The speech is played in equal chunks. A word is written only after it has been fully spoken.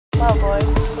Well, boys,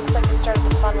 looks like you started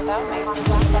the fun without me.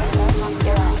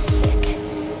 You're all sick.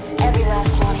 Every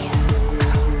last one of you.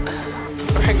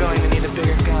 We're going to need a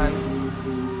bigger gun.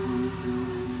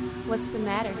 What's the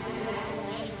matter?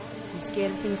 You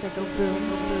scared of things that go boom,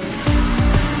 boom?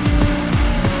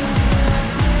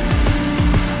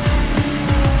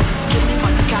 Give me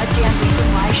one goddamn reason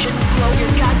why I shouldn't blow your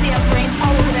goddamn brains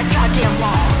all over that goddamn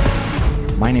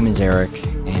wall. My name is Eric,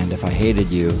 and if I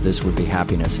hated you, this would be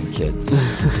Happiness and Kids.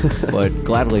 But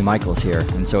gladly Michael's here,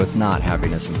 and so it's not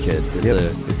Happiness and Kids.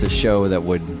 It's a show that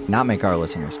would not make our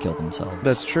listeners kill themselves.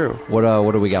 That's true.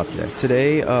 What do we got today?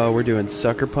 Today, we're doing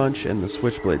Sucker Punch and the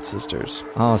Switchblade Sisters.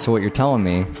 Oh, so what you're telling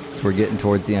me is we're getting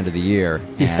towards the end of the year,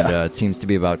 and it seems to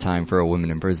be about time for a Women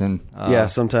in Prison.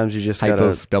 Sometimes you just type gotta...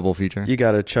 of double feature. You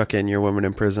gotta chuck in your Women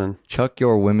in Prison. Chuck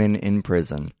your women in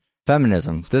prison.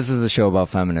 Feminism. This is a show about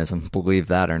feminism, believe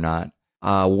that or not.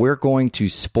 We're going to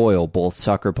spoil both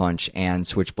Sucker Punch and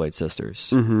Switchblade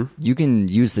Sisters. Mm-hmm. You can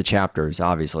use the chapters,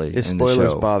 obviously, if in the show.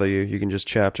 spoilers bother you, you can just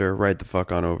chapter right the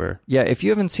fuck on over. Yeah, if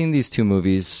you haven't seen these two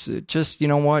movies, just, you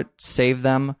know what, save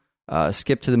them.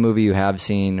 Skip to the movie you have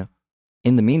seen.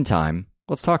 In the meantime,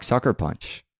 let's talk Sucker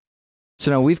Punch. So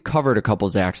now we've covered a couple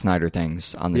Zack Snyder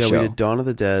things on the show. Yeah, we did Dawn of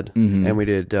the Dead, and we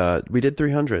did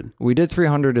 300. We did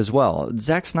 300 as well.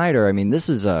 Zack Snyder, I mean, this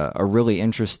is a really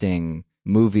interesting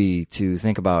movie to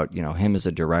think about, you know, him as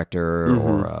a director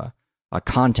or a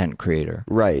content creator.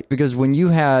 Right. Because when you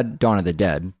had Dawn of the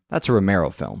Dead, that's a Romero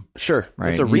film. Sure.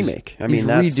 Right? It's a remake. He's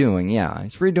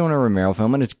redoing a Romero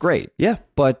film, and it's great. Yeah.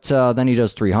 But then he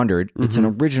does 300. It's an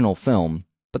original film.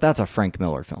 But that's a Frank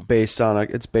Miller film.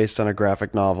 It's based on a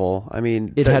graphic novel. I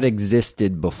mean... It had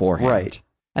existed beforehand. Right.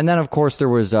 And then, of course, there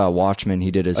was Watchmen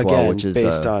he did as well, which is...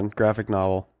 based on graphic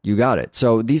novel. You got it.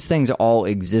 So these things all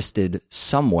existed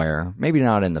somewhere, maybe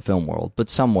not in the film world, but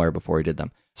somewhere before he did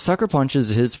them. Sucker Punch is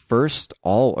his first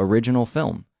all-original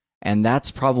film. And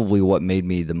that's probably what made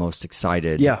me the most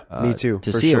excited me too,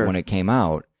 to see it when it came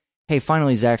out. Hey,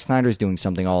 finally, Zack Snyder's doing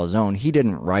something all his own. He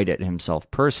didn't write it himself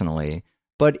personally,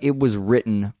 but it was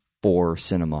written for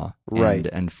cinema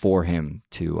and for him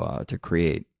to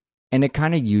create. And it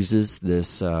kind of uses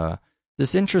this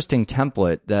this interesting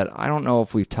template that I don't know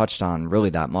if we've touched on really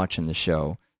that much in the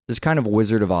show, this kind of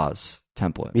Wizard of Oz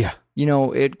template. Yeah. You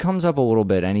know, it comes up a little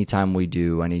bit anytime we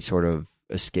do any sort of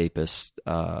escapist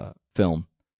film.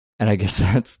 And I guess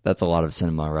that's a lot of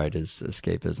cinema, right, is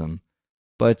escapism.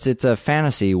 But it's a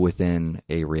fantasy within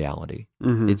a reality.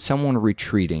 Mm-hmm. It's someone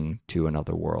retreating to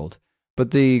another world.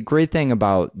 But the great thing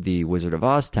about the Wizard of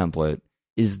Oz template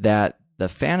is that the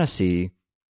fantasy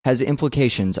has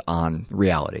implications on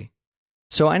reality.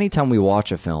 So anytime we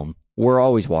watch a film, we're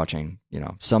always watching, you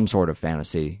know, some sort of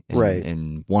fantasy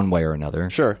in one way or another.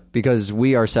 Sure. Because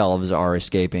we ourselves are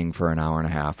escaping for an hour and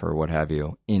a half or what have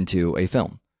you into a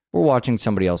film. We're watching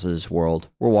somebody else's world.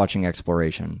 We're watching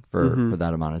exploration for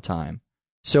that amount of time.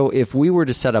 So if we were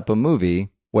to set up a movie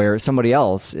where somebody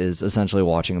else is essentially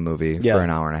watching a movie for an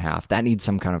hour and a half, that needs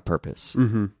some kind of purpose.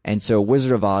 Mm-hmm. And so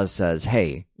Wizard of Oz says,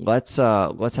 hey, let's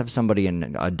have somebody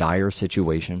in a dire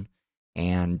situation,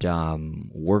 and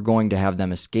we're going to have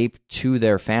them escape to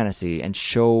their fantasy and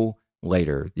show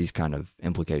later these kind of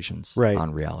implications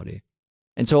on reality.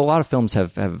 And so a lot of films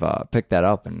have picked that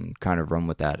up and kind of run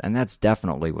with that, and that's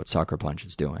definitely what Sucker Punch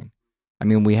is doing. I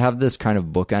mean, we have this kind of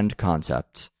bookend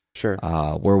concept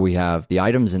where we have the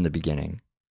items in the beginning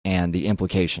and the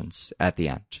implications at the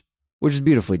end, which is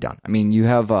beautifully done. I mean, you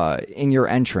have in your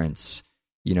entrance,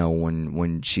 you know,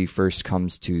 when she first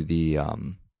comes to the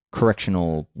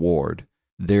correctional ward,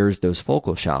 there's those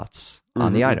focal shots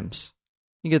on the items.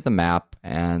 You get the map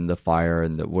and the fire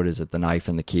and the knife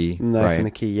and the key. And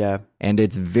the key, yeah. And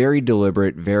it's very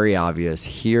deliberate, very obvious.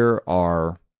 Here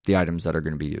are the items that are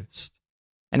going to be used.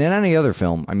 And in any other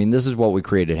film, I mean, this is what we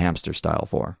created Hamster Style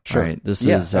for. Sure. Right? This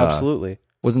is absolutely.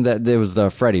 Wasn't that there was the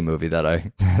Freddy movie that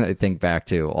I think back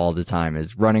to all the time,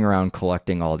 is running around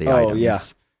collecting all the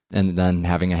items and then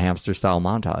having a hamster style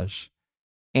montage.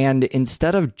 And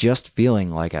instead of just feeling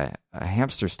like a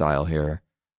hamster style here,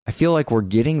 I feel like we're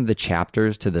getting the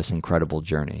chapters to this incredible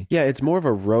journey. Yeah, it's more of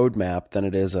a roadmap than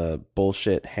it is a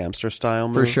bullshit hamster style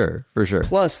move. For sure.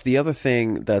 Plus, the other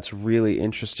thing that's really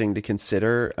interesting to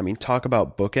consider, I mean, talk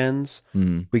about bookends.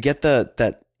 We get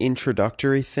that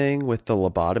introductory thing with the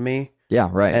lobotomy. Yeah,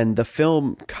 right. And the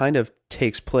film kind of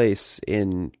takes place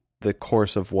in the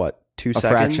course of, 2 seconds? A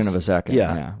fraction of a second.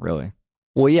 Yeah, really.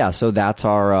 Well, yeah, so that's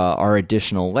our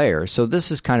additional layer. So this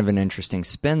is kind of an interesting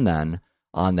spin then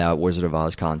on that Wizard of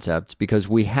Oz concept, because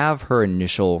we have her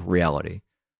initial reality.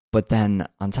 But then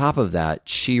on top of that,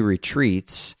 she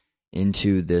retreats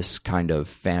into this kind of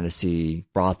fantasy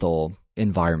brothel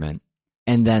environment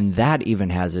And then that even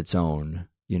has its own,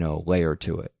 layer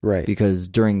to it. Right. Because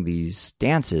during these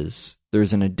dances,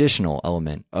 there's an additional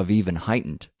element of even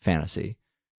heightened fantasy.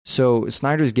 So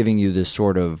Snyder's giving you this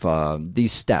sort of,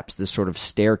 these steps, this sort of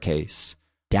staircase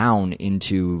down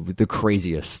into the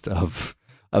craziest of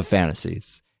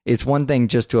fantasies. It's one thing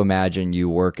just to imagine you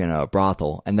work in a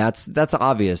brothel, and that's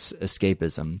obvious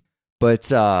escapism. But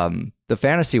the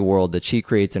fantasy world that she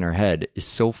creates in her head is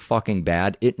so fucking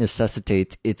bad, it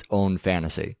necessitates its own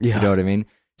fantasy. Yeah. You know what I mean?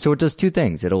 So it does two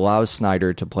things. It allows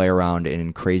Snyder to play around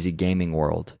in crazy gaming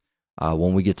world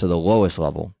when we get to the lowest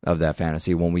level of that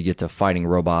fantasy, when we get to fighting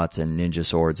robots and ninja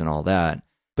swords and all that.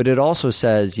 But it also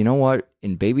says, you know what?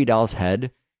 In Baby Doll's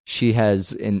head, she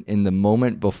has, in the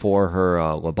moment before her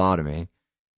lobotomy,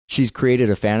 she's created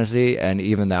a fantasy, and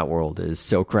even that world is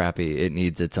so crappy, it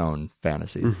needs its own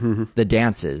fantasy. Mm-hmm. The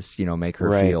dances, make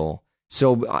her feel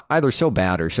either so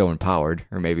bad or so empowered,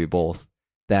 or maybe both,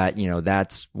 that,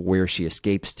 that's where she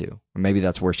escapes to. Or maybe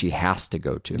that's where she has to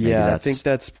go to. Maybe I think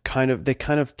they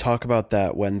kind of talk about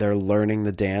that when they're learning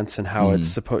the dance and how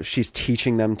she's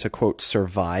teaching them to, quote,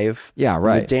 survive. Yeah,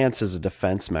 right. And the dance is a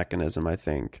defense mechanism, I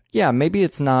think. Yeah, maybe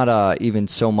it's not even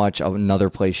so much of another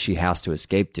place she has to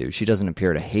escape to. She doesn't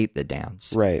appear to hate the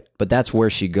dance. Right. But that's where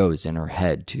she goes in her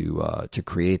head to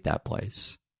create that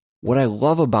place. What I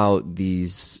love about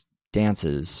these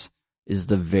dances is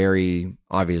the very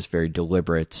obvious, very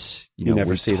deliberate, You never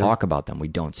we see talk about them, we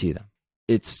don't see them.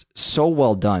 It's so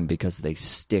well done because they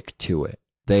stick to it.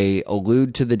 They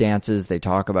allude to the dances, they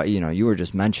talk about, you were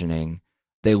just mentioning,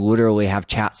 they literally have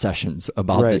chat sessions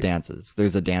about the dances.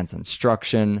 There's a dance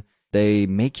instruction. They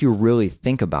make you really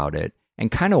think about it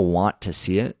and kind of want to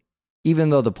see it, even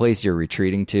though the place you're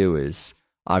retreating to is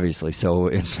obviously so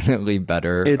infinitely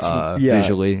better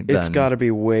visually. It's got to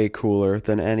be way cooler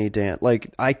than any dance.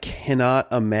 Like, I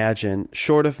cannot imagine,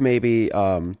 short of maybe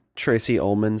Tracy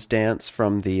Ullman's dance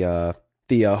from the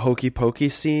Hokey Pokey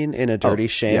scene in A Dirty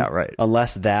Shame. Yeah, right.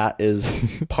 Unless that is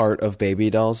part of Baby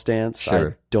Doll's dance,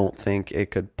 Sure. I don't think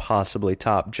it could possibly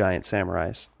top Giant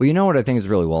Samurais. Well, you know what I think is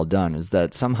really well done is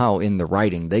that somehow in the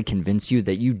writing, they convince you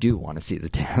that you do want to see the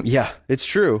dance. Yeah, it's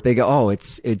true. They go, oh,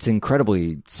 it's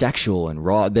incredibly sexual and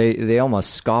raw. They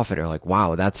almost scoff at her like,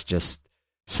 wow, that's just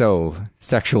so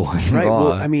sexual and Right. raw.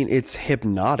 Well, I mean, it's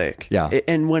hypnotic. Yeah.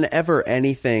 And whenever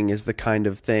anything is the kind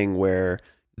of thing where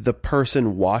the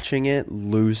person watching it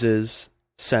loses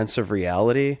sense of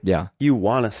reality, you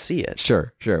want to see it.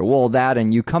 Sure. Well, that,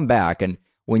 and you come back, and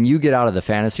when you get out of the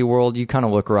fantasy world, you kind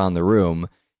of look around the room.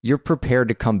 You're prepared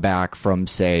to come back from,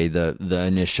 say, the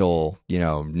initial,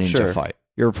 ninja fight.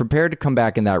 You're prepared to come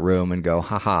back in that room and go,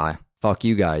 haha, fuck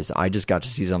you guys. I just got to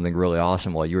see something really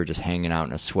awesome while you were just hanging out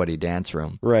in a sweaty dance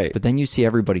room. Right. But then you see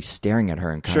everybody staring at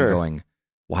her and kind of going,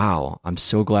 wow, I'm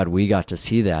so glad we got to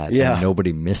see that. Yeah. And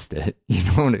nobody missed it. You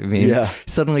know what I mean? Yeah.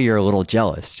 Suddenly you're a little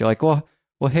jealous. You're like, well,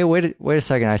 hey, wait a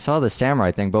second. I saw the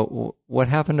samurai thing, but what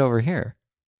happened over here?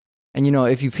 And,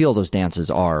 if you feel those dances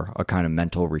are a kind of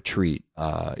mental retreat,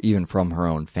 even from her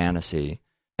own fantasy,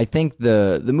 I think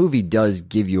the movie does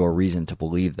give you a reason to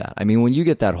believe that. I mean, when you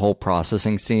get that whole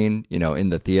processing scene, in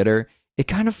the theater, it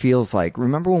kind of feels like,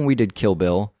 remember when we did Kill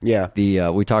Bill? Yeah.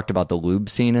 We talked about the lube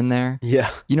scene in there. Yeah.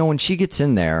 When she gets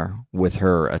in there with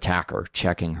her attacker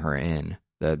checking her in,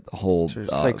 the whole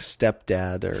It's like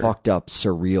stepdad or fucked up,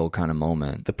 surreal kind of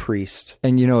moment. the priest.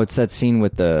 And it's that scene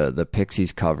with the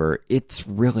Pixies cover. It's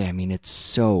really, it's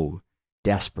so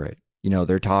desperate.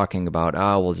 They're talking about,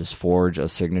 we'll just forge a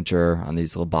signature on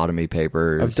these lobotomy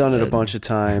papers. I've done it a bunch of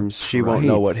times. She won't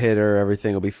know what hit her.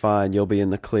 Everything will be fine. You'll be in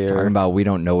the clear. Talking about, we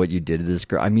don't know what you did to this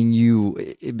girl. I mean, you,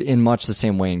 in much the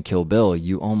same way in Kill Bill,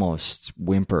 you almost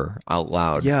whimper out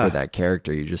loud for that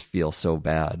character. You just feel so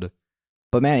bad.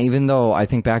 But man, even though I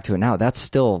think back to it now, that's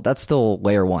still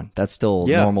layer one. That's still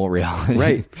normal reality.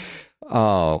 Right.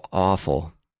 Oh,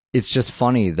 awful. It's just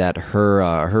funny that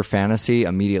her fantasy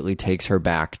immediately takes her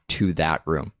back to that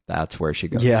room. That's where she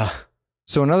goes. Yeah.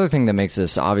 So another thing that makes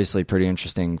this obviously pretty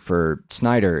interesting for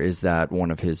Snyder is that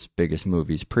one of his biggest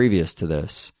movies previous to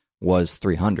this was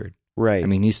 300. Right. I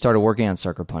mean, he started working on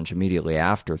Sucker Punch immediately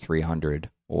after 300,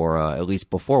 or at least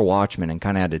before Watchmen, and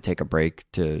kind of had to take a break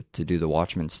to do the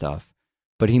Watchmen stuff.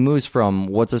 But he moves from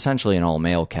what's essentially an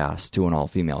all-male cast to an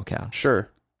all-female cast. Sure.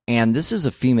 And this is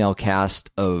a female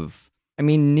cast of,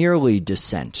 nearly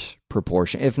decent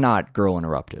proportion, if not Girl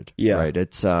Interrupted. Yeah. Right?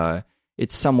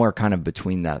 It's somewhere kind of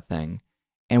between that thing.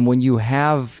 And when you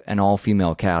have an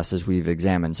all-female cast, as we've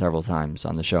examined several times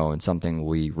on the show, and something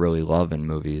we really love in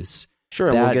movies. Sure,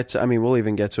 and we'll get to, we'll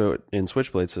even get to it in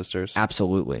Switchblade Sisters.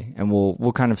 Absolutely. And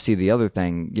we'll kind of see the other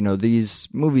thing. These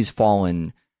movies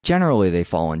generally they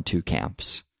fall in two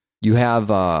camps. You have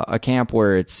a camp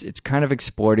where it's kind of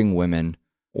exploiting women,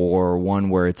 or one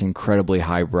where it's incredibly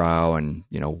highbrow and,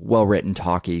 well-written,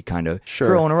 talky, kind of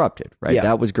Girl Interrupted, right? Yeah.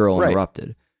 That was Girl Right.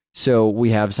 Interrupted. So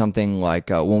we have something like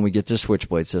when we get to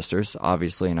Switchblade Sisters,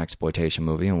 obviously an exploitation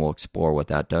movie, and we'll explore what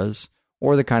that does,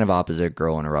 or the kind of opposite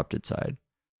Girl Interrupted side.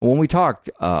 When we talked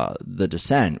The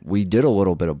Descent, we did a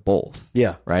little bit of both.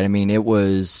 Yeah. Right? I mean, it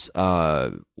was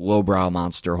lowbrow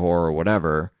monster horror,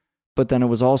 whatever, but then it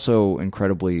was also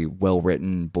incredibly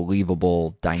well-written,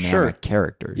 believable, dynamic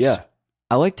characters. Yeah.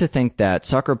 I like to think that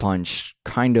Sucker Punch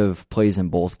kind of plays in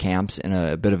both camps in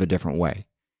a bit of a different way.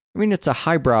 I mean, it's a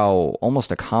highbrow,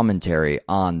 almost a commentary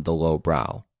on the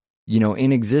lowbrow.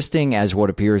 In existing as what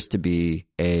appears to be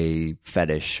a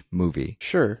fetish movie.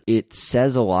 Sure. It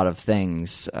says a lot of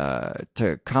things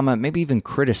to comment, maybe even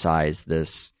criticize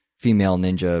this female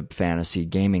ninja fantasy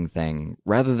gaming thing,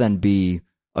 rather than be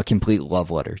a complete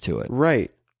love letter to it. Right.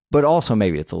 But also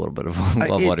maybe it's a little bit of a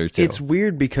love letter too. It's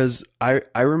weird because I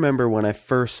remember when I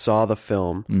first saw the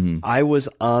film, I was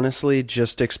honestly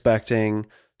just expecting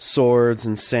swords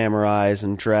and samurais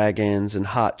and dragons and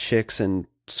hot chicks and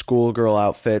schoolgirl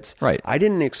outfits. Right. I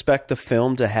didn't expect the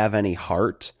film to have any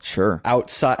heart. Sure.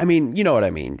 Outside. I mean, you know what I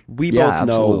mean. We both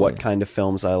know what kind of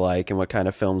films I like and what kind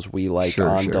of films we like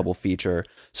on Double Feature.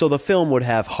 So the film would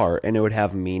have heart and it would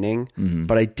have meaning,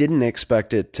 but I didn't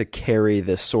expect it to carry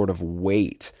this sort of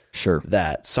weight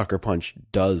that Sucker Punch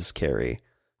does carry.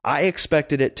 I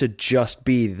expected it to just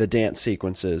be the dance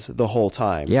sequences the whole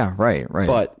time. Yeah, right.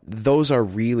 But those are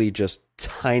really just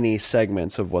tiny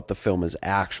segments of what the film is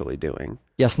actually doing.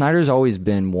 Yeah, Snyder's always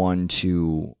been one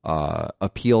to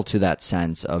appeal to that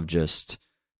sense of just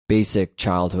basic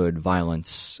childhood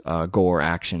violence, gore,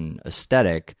 action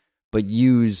aesthetic, but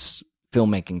use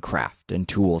filmmaking craft and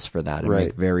tools for that and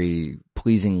make very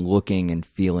pleasing looking and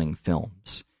feeling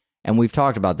films. And we've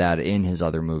talked about that in his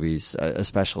other movies,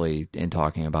 especially in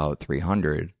talking about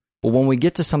 300. But when we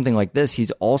get to something like this, he's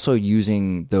also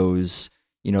using those,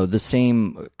 the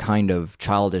same kind of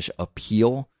childish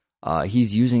appeal.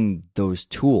 He's using those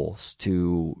tools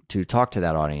to talk to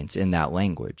that audience in that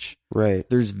language. Right.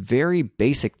 There's very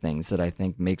basic things that I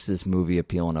think makes this movie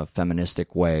appeal in a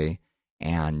feministic way,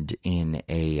 and in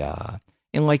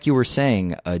like you were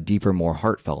saying, a deeper, more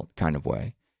heartfelt kind of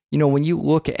way. When you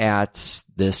look at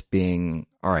this being,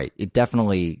 all right, it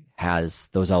definitely has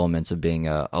those elements of being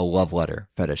a love letter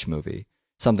fetish movie,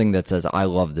 something that says, I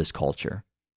love this culture.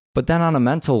 But then on a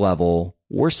mental level,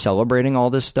 we're celebrating all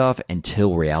this stuff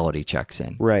until reality checks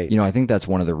in. Right. I think that's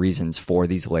one of the reasons for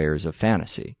these layers of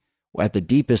fantasy. At the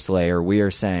deepest layer, we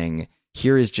are saying,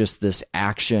 here is just this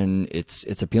action.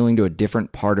 It's appealing to a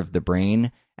different part of the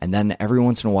brain. And then every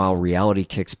once in a while, reality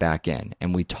kicks back in.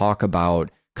 And we talk about,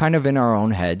 kind of in our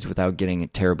own heads, without getting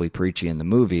terribly preachy in the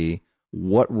movie,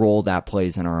 what role that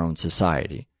plays in our own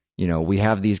society. We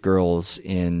have these girls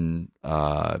in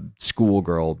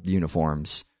schoolgirl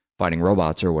uniforms fighting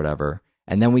robots or whatever,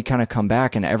 and then we kind of come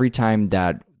back, and every time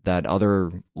that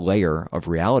other layer of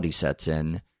reality sets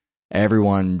in,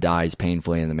 everyone dies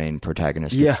painfully and the main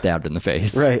protagonist gets stabbed in the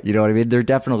face. Right. You know what I mean? There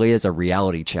definitely is a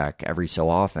reality check every so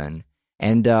often.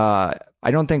 And I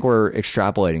don't think we're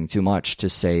extrapolating too much to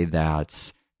say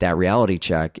that reality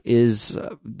check is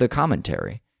the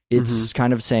commentary. It's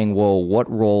kind of saying, well,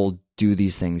 what role do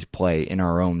these things play in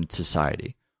our own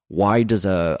society? Why does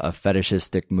a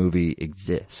fetishistic movie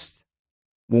exist?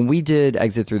 When we did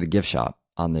Exit Through the Gift Shop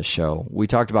on this show, we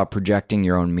talked about projecting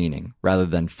your own meaning rather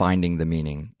than finding the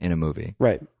meaning in a movie.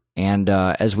 Right. And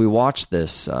as we watched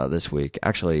this week,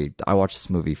 actually, I watched this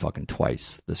movie fucking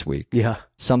twice this week. Yeah.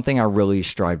 Something I really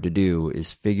strive to do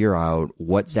is figure out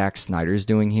what Zack Snyder's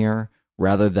doing here,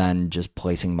 rather than just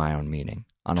placing my own meaning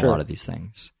on a lot of these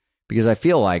things. Because I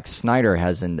feel like Snyder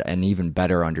has an even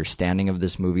better understanding of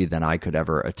this movie than I could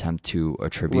ever attempt to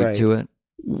attribute to it.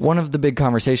 One of the big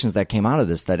conversations that came out of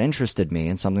this that interested me,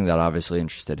 and something that obviously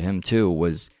interested him too,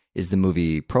 is the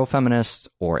movie pro-feminist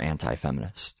or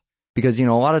anti-feminist? Because, a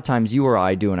lot of times you or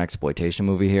I do an exploitation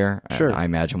movie here. Sure. I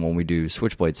imagine when we do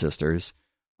Switchblade Sisters,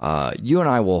 you and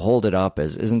I will hold it up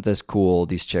as, isn't this cool?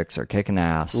 These chicks are kicking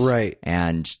ass. Right.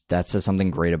 And that says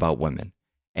something great about women.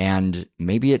 And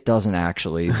maybe it doesn't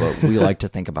actually, but we like to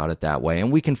think about it that way.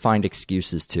 And we can find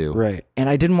excuses too. Right. And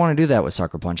I didn't want to do that with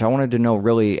Sucker Punch. I wanted to know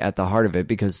really at the heart of it,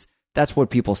 because that's what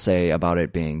people say about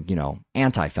it being,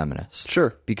 anti-feminist.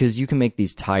 Sure. Because you can make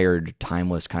these tired,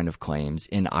 timeless kind of claims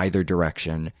in either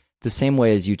direction, the same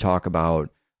way as you talk about,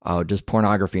 does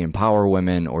pornography empower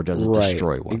women or does it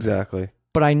destroy women? Exactly.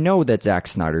 But I know that Zack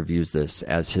Snyder views this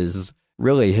as his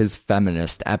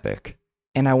feminist epic.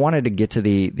 And I wanted to get to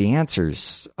the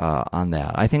answers on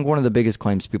that. I think one of the biggest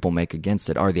claims people make against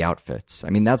it are the outfits. I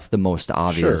mean, that's the most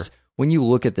obvious. Sure. When you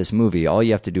look at this movie, all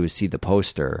you have to do is see the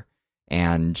poster,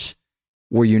 and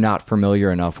were you not familiar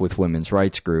enough with women's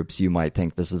rights groups, you might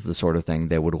think this is the sort of thing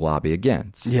they would lobby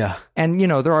against. Yeah. And,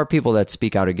 there are people that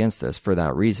speak out against this for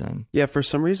that reason. Yeah, for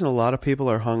some reason, a lot of people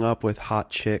are hung up with hot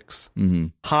chicks. Mm-hmm.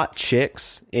 Hot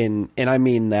chicks, and I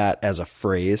mean that as a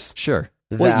phrase. Sure.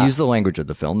 Well, use the language of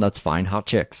the film. That's fine. Hot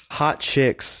chicks. Hot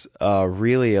chicks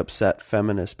really upset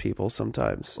feminist people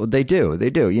sometimes. Well, they do. They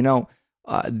do.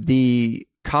 The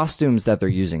costumes that they're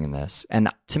using in this, and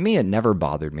to me, it never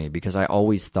bothered me because I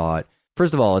always thought,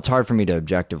 first of all, it's hard for me to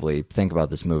objectively think about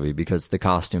this movie because the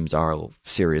costumes are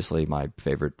seriously my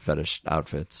favorite fetish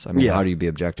outfits. I mean, How do you be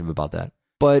objective about that?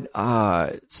 But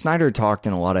Snyder talked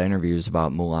in a lot of interviews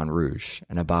about Moulin Rouge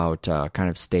and about kind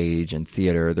of stage and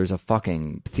theater. There's a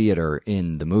fucking theater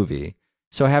in the movie.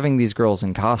 So having these girls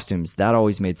in costumes, that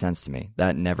always made sense to me.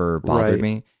 That never bothered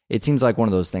me. It seems like one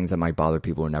of those things that might bother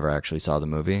people who never actually saw the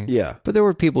movie. Yeah. But there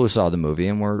were people who saw the movie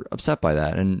and were upset by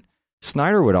that. And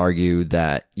Snyder would argue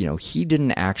that, he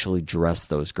didn't actually dress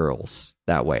those girls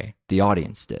that way. The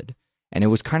audience did. And it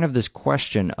was kind of this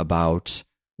question about,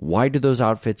 why do those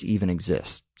outfits even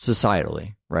exist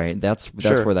societally, right? That's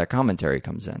Sure. where that commentary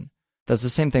comes in. That's the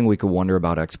same thing we could wonder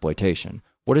about exploitation.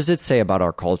 What does it say about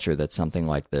our culture that something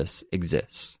like this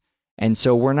exists? And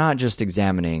so we're not just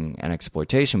examining an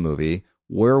exploitation movie,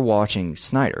 we're watching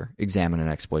Snyder examine an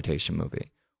exploitation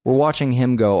movie. We're watching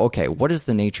him go, okay, what is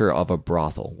the nature of a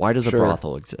brothel? Why does a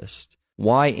brothel exist?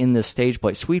 Why in this stage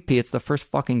play? Sweet Pea, it's the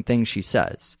first fucking thing she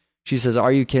says. She says,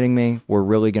 are you kidding me? We're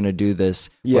really going to do this.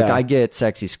 Yeah. Look, I get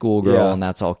sexy schoolgirl and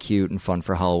that's all cute and fun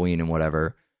for Halloween and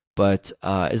whatever. But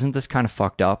isn't this kind of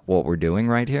fucked up what we're doing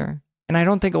right here? And I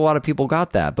don't think a lot of people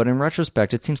got that. But in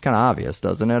retrospect, it seems kind of obvious,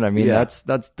 doesn't it? I mean,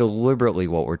 that's deliberately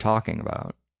what we're talking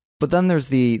about. But then there's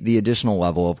the additional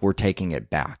level of we're taking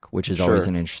it back, which is always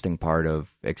an interesting part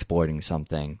of exploiting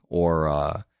something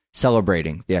or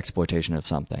celebrating the exploitation of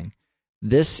something.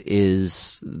 This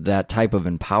is that type of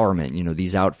empowerment.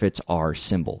 These outfits are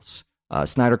symbols.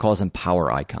 Snyder calls them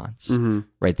power icons,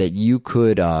 right? That you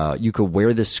could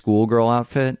wear this schoolgirl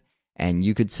outfit and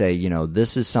you could say,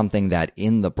 this is something that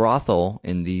in the brothel,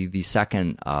 in the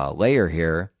second layer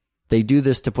here, they do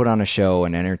this to put on a show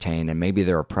and entertain, and maybe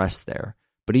they're oppressed there.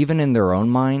 But even in their own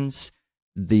minds,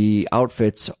 the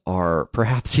outfits are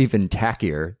perhaps even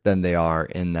tackier than they are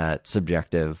in that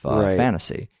subjective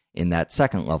fantasy. In that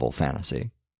second level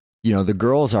fantasy. The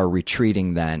girls are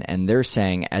retreating then, and they're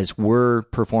saying, as we're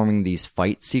performing these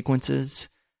fight sequences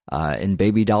in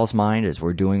Baby Doll's mind, as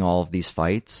we're doing all of these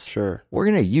fights, we're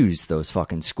going to use those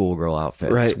fucking schoolgirl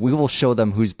outfits. Right. We will show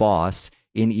them who's boss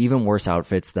in even worse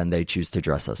outfits than they choose to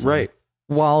dress us in.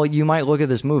 While you might look at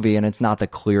this movie and it's not the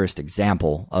clearest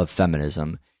example of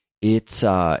feminism, it's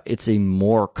a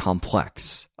more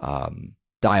complex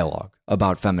dialogue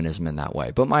about feminism in that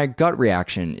way. But my gut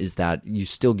reaction is that you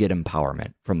still get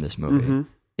empowerment from this movie.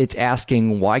 It's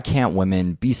asking, why can't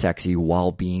women be sexy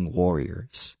while being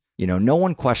warriors? No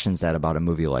one questions that about a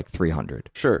movie like 300.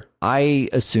 Sure. I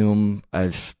assume,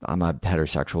 I'm a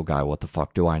heterosexual guy, what the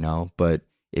fuck do I know? But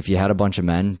if you had a bunch of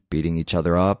men beating each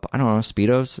other up, I don't know,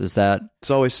 Speedos, is that...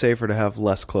 It's always safer to have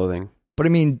less clothing. But I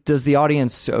mean, does the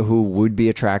audience who would be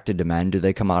attracted to men, do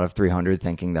they come out of 300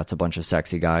 thinking that's a bunch of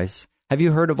sexy guys? Have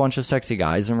you heard a bunch of sexy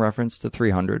guys in reference to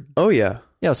 300? Oh, yeah.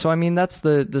 Yeah, so I mean, that's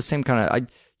the same kind of...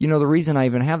 the reason I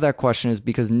even have that question is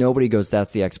because nobody goes,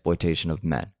 that's the exploitation of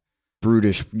men.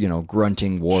 Brutish,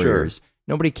 grunting warriors. Sure.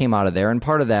 Nobody came out of there, and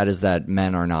part of that is that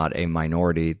men are not a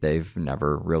minority. They've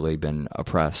never really been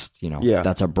oppressed.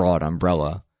 That's a broad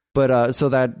umbrella. But so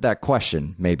that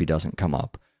question maybe doesn't come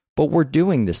up. But we're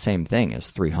doing the same thing as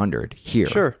 300 here.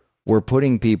 Sure. We're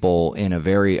putting people in a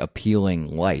very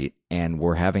appealing light, and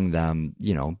we're having them,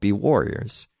 be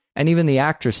warriors. And even the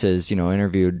actresses,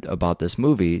 interviewed about this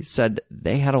movie said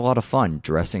they had a lot of fun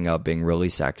dressing up, being really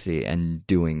sexy, and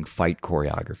doing fight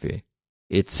choreography.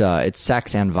 It's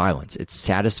sex and violence. It's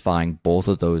satisfying both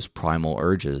of those primal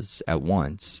urges at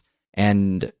once.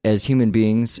 And as human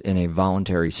beings in a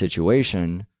voluntary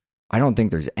situation, I don't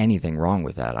think there's anything wrong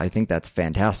with that. I think that's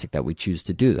fantastic that we choose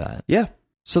to do that. Yeah.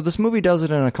 So this movie does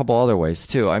it in a couple other ways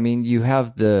too. I mean, you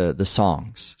have the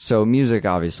songs. So music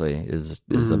obviously is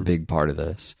a big part of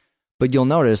this. But you'll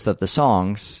notice that the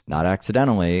songs, not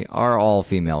accidentally, are all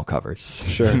female covers.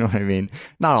 Sure. You know what I mean?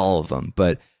 Not all of them,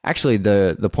 but actually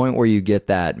the point where you get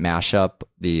that mashup,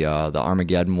 the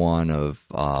Armageddon one of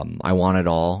I Want It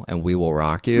All and We Will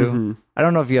Rock You. I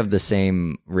don't know if you have the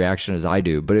same reaction as I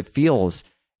do, but it feels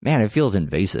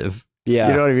invasive. Yeah.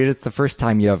 You know what I mean? It's the first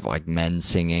time you have like men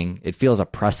singing. It feels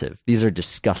oppressive. These are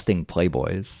disgusting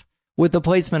playboys. With the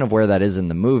placement of where that is in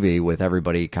the movie, with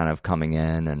everybody kind of coming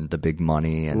in and the big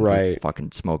money and the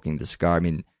fucking smoking the cigar. I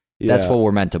mean, that's what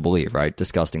we're meant to believe, right?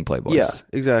 Disgusting playboys. Yeah,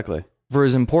 exactly. For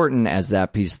as important as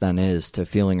that piece then is to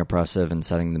feeling oppressive and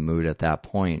setting the mood at that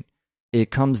point, it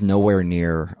comes nowhere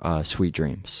near Sweet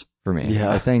Dreams for me.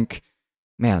 Yeah. I think,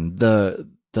 man,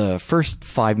 the first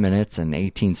 5 minutes and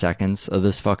 18 seconds of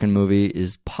this fucking movie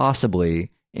is possibly,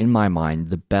 in my mind,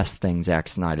 the best thing Zack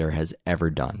Snyder has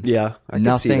ever done. Yeah, I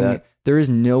can see that. There is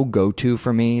no go-to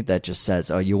for me that just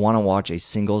says, oh, you want to watch a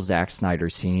single Zack Snyder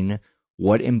scene,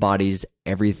 what embodies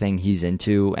everything he's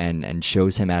into and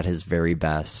shows him at his very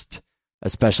best,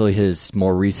 especially his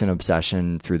more recent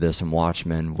obsession through this and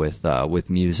Watchmen with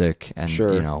music and,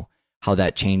 you know, how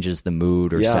that changes the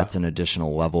mood or sets an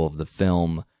additional level of the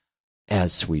film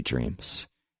as Sweet Dreams.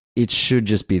 It should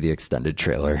just be the extended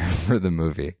trailer for the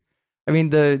movie. I mean,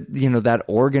 that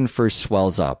organ first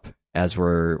swells up as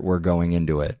we're going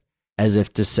into it, as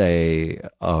if to say,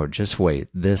 oh, just wait,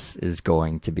 this is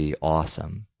going to be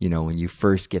awesome. You know, when you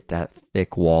first get that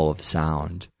thick wall of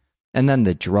sound and then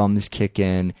the drums kick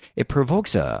in, it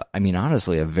provokes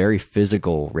honestly, a very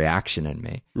physical reaction in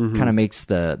me. Mm-hmm. Kind of makes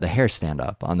the hair stand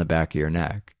up on the back of your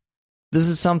neck. This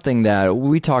is something that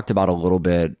we talked about a little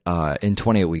bit in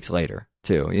 28 Weeks Later,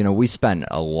 too. You know, we spent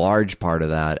a large part of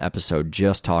that episode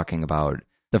just talking about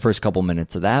the first couple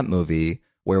minutes of that movie,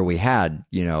 where we had,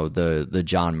 you know, the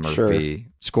John Murphy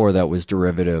score that was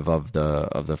derivative of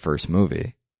the first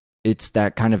movie. It's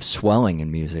that kind of swelling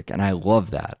in music, and I love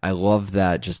that. I love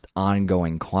that just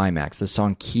ongoing climax. The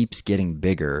song keeps getting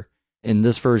bigger. In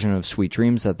this version of Sweet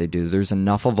Dreams that they do, there's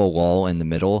enough of a lull in the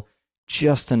middle,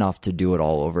 just enough to do it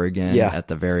all over again at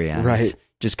the very end. Right.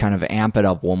 Just kind of amp it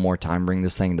up one more time, bring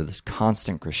this thing to this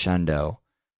constant crescendo.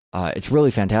 It's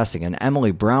really fantastic. And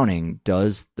Emily Browning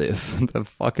does the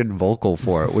fucking vocal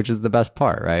for it, which is the best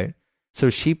part, right?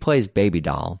 So she plays Baby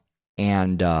Doll.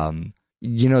 And,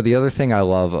 you know, the other thing I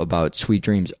love about Sweet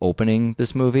Dreams opening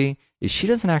this movie is she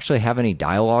doesn't actually have any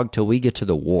dialogue till we get to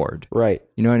the ward. Right.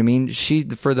 You know what I mean?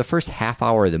 For the first half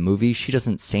hour of the movie, she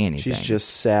doesn't say anything. She's just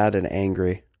sad and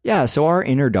angry. Yeah, so our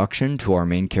introduction to our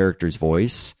main character's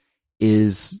voice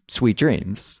is Sweet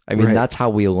Dreams. I mean, that's how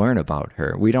we learn about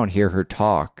her. We don't hear her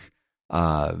talk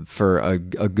for a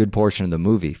good portion of the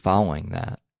movie following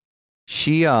that.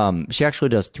 She actually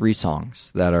does 3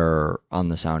 songs that are on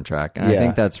the soundtrack, and I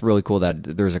think that's really cool that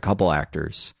there's a couple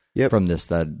actors from this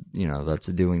that, you know, that's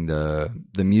doing the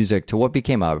music to what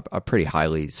became a pretty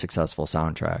highly successful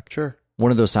soundtrack. Sure. One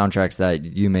of those soundtracks that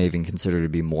you may even consider to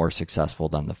be more successful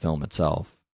than the film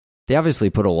itself. They obviously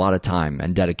put a lot of time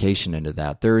and dedication into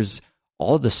that. There's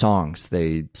all the songs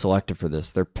they selected for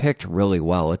this. They're picked really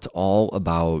well. It's all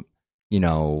about, you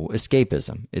know,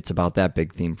 escapism. It's about that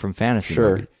big theme from fantasy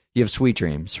movies. You have Sweet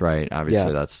Dreams, right?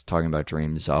 Obviously, that's talking about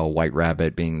dreams. White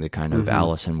Rabbit being the kind of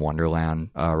Alice in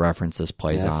Wonderland reference this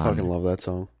plays on. I fucking love that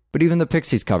song. But even the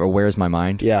Pixies cover, Where's My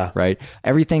Mind? Yeah. Right?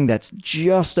 Everything that's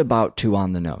just about too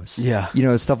on the nose. Yeah. You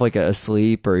know, stuff like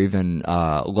Asleep or even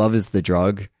Love is the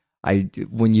Drug.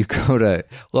 When you go to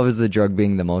Love is the Drug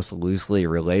being the most loosely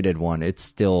related one, it's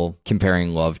still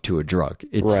comparing love to a drug.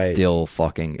 It's still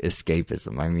fucking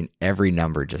escapism. I mean, every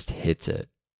number just hits it.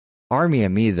 Army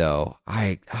of Me, though,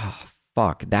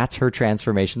 fuck, that's her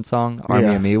transformation song,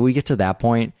 Army of Me. We get to that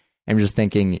point, I'm just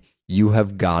thinking, you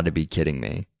have got to be kidding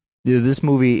me. This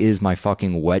movie is my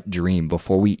fucking wet dream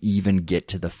before we even get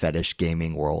to the fetish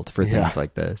gaming world for things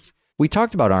like this. We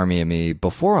talked about Army of Me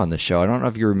before on the show. I don't know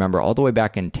if you remember, all the way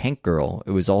back in Tank Girl,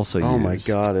 it was also used. Oh my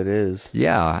God, it is.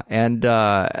 Yeah, and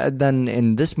then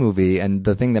in this movie, and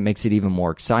the thing that makes it even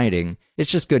more exciting,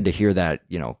 it's just good to hear that,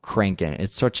 you know, cranking.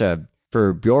 It's such a,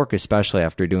 for Bjork especially,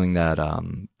 after doing that,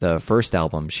 the first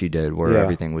album she did, where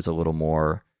everything was a little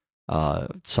more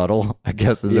subtle, I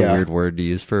guess is a weird word to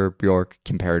use for Bjork,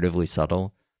 comparatively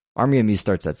subtle. Army of Me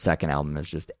starts that second album as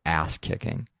just ass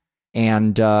kicking.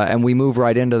 And we move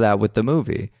right into that with the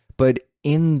movie. But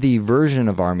in the version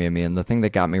of Army of Me, and the thing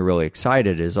that got me really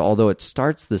excited is, although it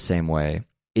starts the same way,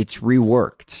 it's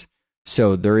reworked.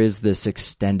 So there is this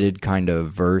extended kind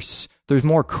of verse. There's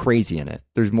more crazy in it.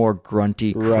 There's more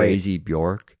grunty, crazy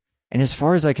Bjork. And as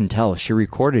far as I can tell, she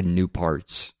recorded new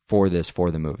parts for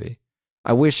the movie.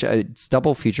 I wish it's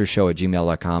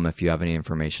doublefeatureshow@gmail.com if you have any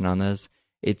information on this.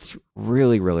 It's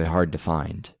really, really hard to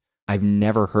find. I've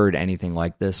never heard anything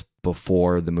like this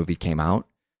before the movie came out,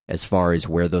 as far as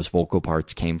where those vocal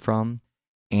parts came from.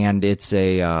 And it's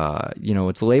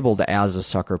it's labeled as a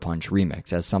Sucker Punch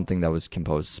remix, as something that was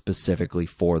composed specifically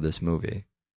for this movie.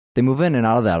 They move in and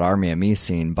out of that Army of Me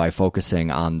scene by focusing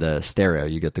on the stereo.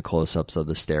 You get the close-ups of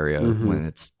the stereo when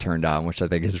it's turned on, which I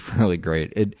think is really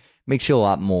great. It makes you a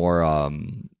lot more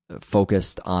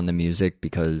focused on the music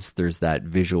because there's that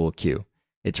visual cue.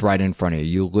 It's right in front of you.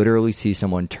 You literally see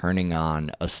someone turning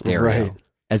on a stereo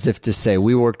as if to say,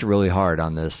 we worked really hard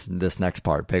on this next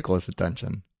part. Pay close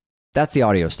attention. That's the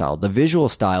audio style. The visual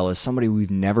style is somebody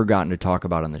we've never gotten to talk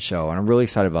about on the show, and I'm really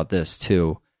excited about this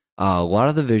too. A lot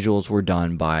of the visuals were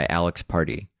done by Alex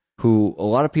Pardee, who a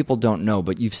lot of people don't know,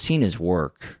 but you've seen his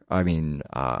work. I mean,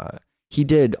 he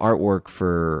did artwork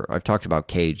for, I've talked about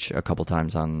Cage a couple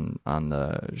times on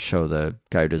the show, the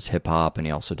guy who does hip hop, and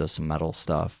he also does some metal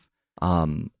stuff.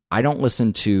 I don't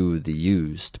listen to The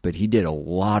Used, but he did a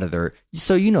lot of their,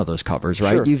 so you know those covers,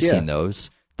 right? Sure, You've seen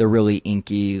those. The really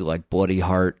inky, like Bloody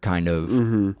Heart kind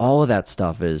of, all of that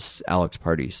stuff is Alex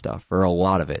Pardee stuff, or a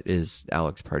lot of it is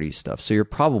Alex Pardee stuff. So you're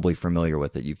probably familiar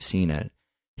with it. You've seen it.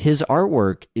 His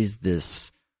artwork is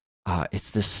this,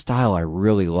 it's this style I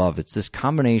really love. It's this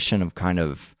combination of kind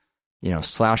of,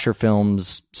 slasher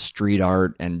films, street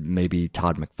art, and maybe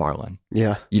Todd McFarlane.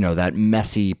 Yeah. That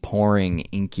messy, pouring,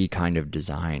 inky kind of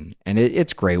design. And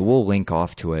it's great. We'll link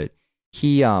off to it.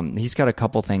 He's got a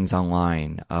couple things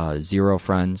online. Zero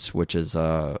Friends, which is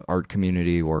a art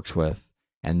community he works with,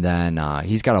 and then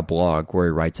he's got a blog where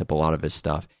he writes up a lot of his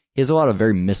stuff. He has a lot of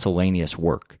very miscellaneous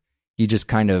work. He just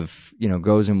kind of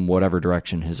goes in whatever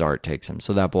direction his art takes him.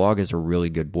 So that blog is a really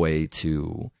good way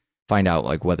to find out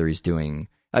like whether he's doing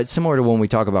similar to when we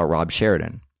talk about Rob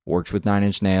Sheridan. Works with Nine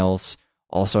Inch Nails,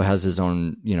 also has his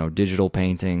own digital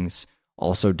paintings,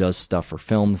 also does stuff for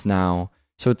films now.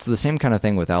 So it's the same kind of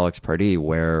thing with Alex Pardee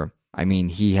where, I mean,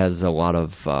 he has a lot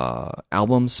of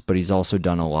albums, but he's also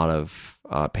done a lot of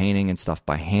painting and stuff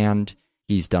by hand.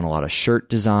 He's done a lot of shirt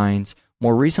designs.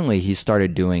 More recently, he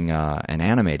started doing an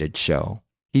animated show.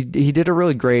 He did a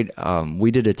really great,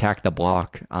 we did Attack the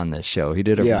Block on this show. He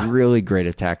did a really great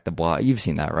Attack the Block. You've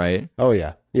seen that, right? Oh,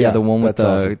 yeah. Yeah, the one with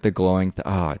awesome. the glowing,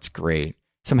 it's great.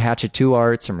 Some Hatchet 2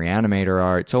 art, some Reanimator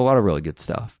art, so a lot of really good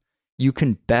stuff. You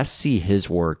can best see his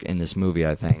work in this movie,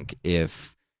 I think,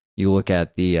 if you look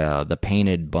at the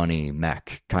painted bunny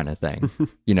mech kind of thing.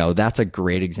 That's a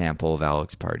great example of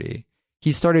Alex Pardee.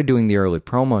 He started doing the early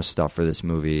promo stuff for this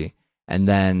movie, and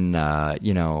then,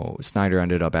 Snyder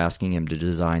ended up asking him to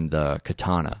design the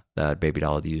katana that Baby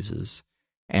Doll uses.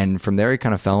 And from there, he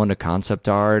kind of fell into concept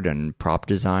art and prop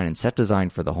design and set design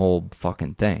for the whole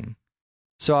fucking thing.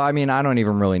 So, I mean, I don't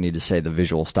even really need to say the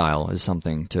visual style is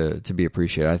something to be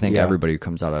appreciated. I think everybody who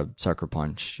comes out of Sucker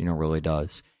Punch, really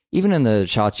does. Even in the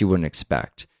shots you wouldn't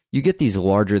expect. You get these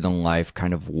larger-than-life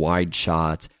kind of wide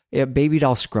shots. Baby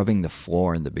Doll scrubbing the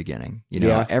floor in the beginning.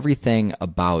 Everything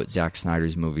about Zack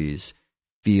Snyder's movies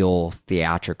feel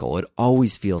theatrical. It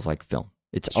always feels like film.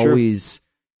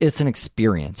 It's an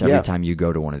experience every time you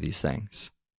go to one of these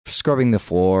things. Scrubbing the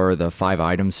floor, the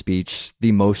 5-item speech,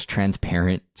 the most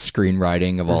transparent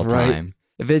screenwriting of all time.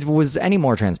 If it was any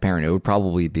more transparent, it would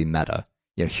probably be meta.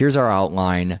 Here's our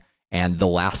outline, and the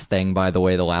last thing, by the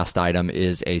way, the last item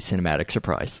is a cinematic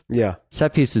surprise. Yeah.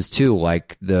 Set pieces too,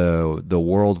 like the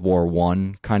World War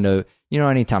I kind of,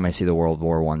 anytime I see the World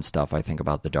War I stuff, I think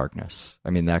about The Darkness. I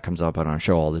mean, that comes up on our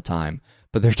show all the time.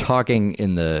 But they're talking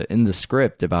in the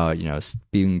script about,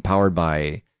 being powered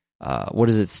by what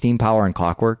is it? Steam power and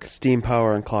clockwork? Steam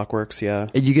power and clockworks, yeah.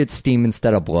 And you get steam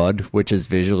instead of blood, which is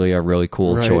visually a really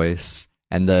cool choice.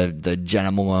 And the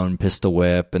Jenna Malone pistol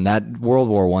whip and that World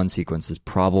War I sequence is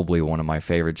probably one of my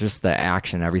favorites. Just the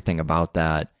action, everything about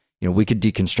that. We could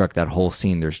deconstruct that whole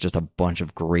scene. There's just a bunch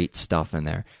of great stuff in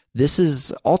there. This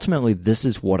is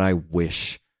what I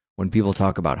wish when people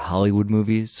talk about Hollywood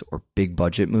movies or big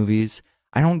budget movies.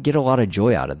 I don't get a lot of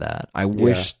joy out of that. I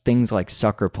wish things like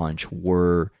Sucker Punch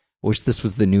wish this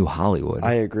was the new Hollywood.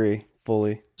 I agree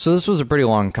fully. So this was a pretty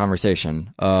long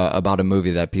conversation about a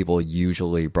movie that people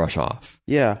usually brush off.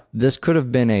 Yeah. This could have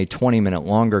been a 20-minute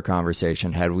longer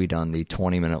conversation had we done the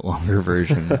 20-minute longer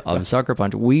version of Sucker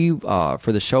Punch. We,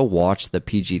 for the show, watched the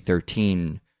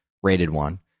PG-13 rated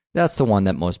one. That's the one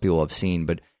that most people have seen,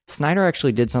 but Snyder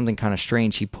actually did something kind of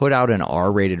strange. He put out an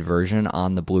R-rated version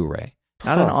on the Blu-ray.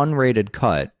 Not an unrated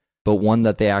cut, but one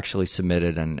that they actually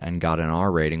submitted and got an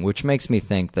R rating, which makes me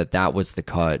think that was the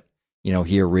cut,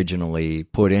 he originally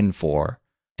put in for,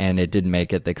 and it didn't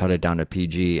make it. They cut it down to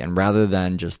PG, and rather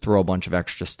than just throw a bunch of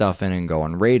extra stuff in and go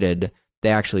unrated,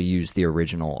 they actually used the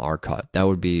original R cut. That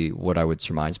would be what I would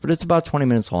surmise. But it's about 20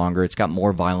 minutes longer. It's got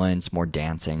more violence, more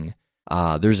dancing.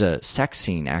 There's a sex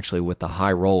scene, actually, with the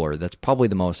high roller. That's probably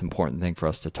the most important thing for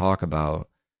us to talk about.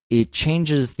 It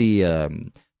changes the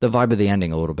vibe of the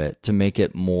ending a little bit to make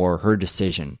it more her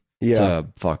decision to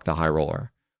fuck the high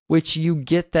roller, which you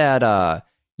get that,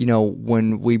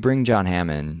 when we bring John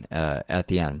Hammond at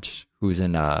the end, who's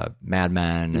in Mad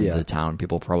Men and The Town,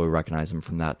 people probably recognize him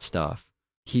from that stuff.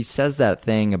 He says that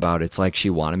thing about it's like she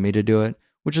wanted me to do it,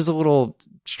 which is a little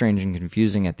strange and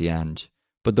confusing at the end.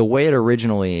 But the way it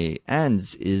originally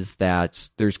ends is that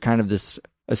there's kind of this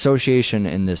association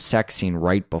in this sex scene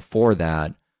right before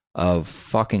that of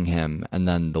fucking him and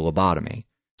then the lobotomy.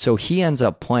 So he ends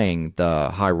up playing the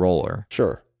high roller.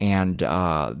 Sure. And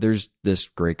there's this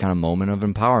great kind of moment of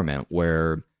empowerment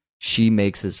where she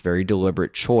makes this very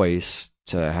deliberate choice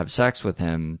to have sex with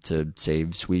him to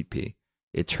save Sweet Pea.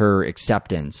 It's her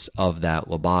acceptance of that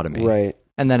lobotomy. Right.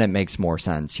 And then it makes more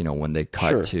sense, when they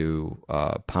cut to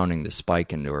pounding the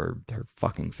spike into her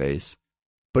fucking face.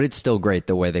 But it's still great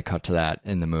the way they cut to that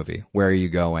in the movie. Where are you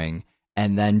going?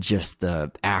 And then just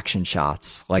the action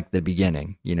shots, like the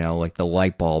beginning, like the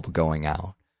light bulb going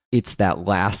out. It's that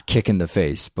last kick in the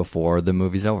face before the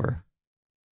movie's over.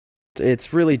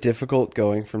 It's really difficult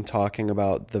going from talking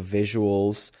about the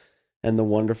visuals and the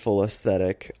wonderful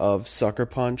aesthetic of Sucker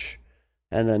Punch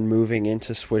and then moving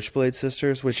into Switchblade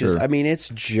Sisters, which is, it's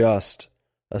just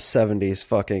a 70s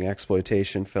fucking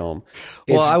exploitation film.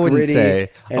 Well, I wouldn't say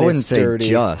dirty.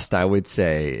 just. I would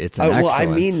say it's an excellence. Well, I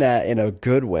mean that in a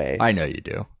good way. I know you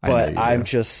do. I'm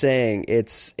just saying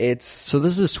it's. So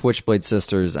this is Switchblade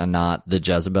Sisters and not the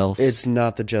Jezebels? It's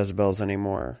not the Jezebels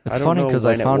anymore. It's funny because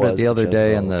I found it the other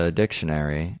day in the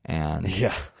dictionary. And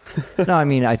yeah. No,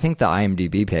 I think the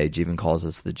IMDb page even calls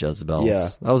us the Jezebels. Yeah.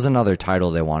 That was another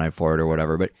title they wanted for it or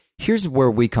whatever. But here's where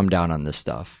we come down on this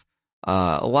stuff.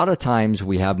 A lot of times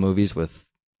we have movies with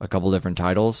a couple different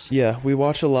titles. Yeah, we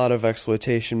watch a lot of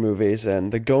exploitation movies,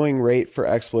 and the going rate for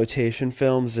exploitation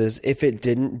films is if it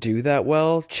didn't do that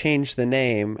well, change the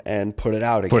name and put it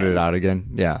out again.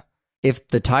 Yeah. If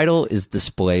the title is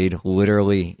displayed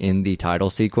literally in the title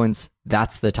sequence,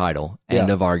 that's the title. End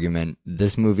of argument.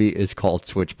 This movie is called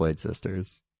Switchblade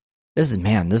Sisters. It's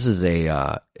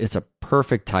a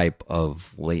perfect type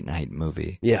of late night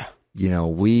movie. Yeah.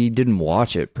 We didn't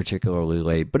watch it particularly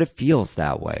late, but it feels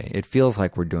that way. It feels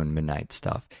like we're doing midnight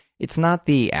stuff. It's not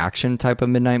the action type of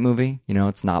midnight movie.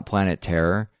 It's not Planet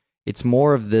Terror. It's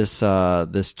more of this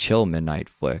chill midnight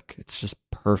flick. It's just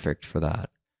perfect for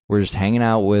that. We're just hanging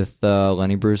out with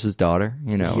Lenny Bruce's daughter,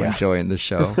 enjoying the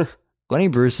show. Lenny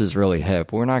Bruce is really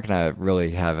hip. We're not going to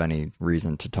really have any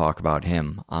reason to talk about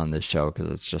him on this show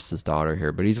because it's just his daughter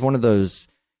here. But he's one of those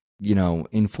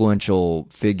influential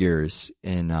figures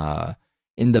in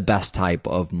the best type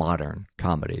of modern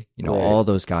comedy. Right. All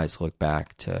those guys look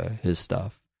back to his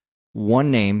stuff.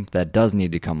 One name that does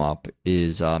need to come up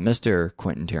is Mr.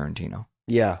 Quentin Tarantino.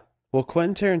 Yeah. Well,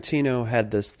 Quentin Tarantino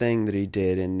had this thing that he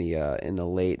did in the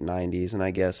late 90s and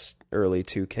I guess early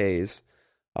 2000s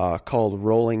called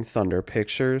Rolling Thunder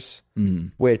Pictures,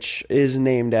 which is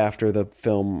named after the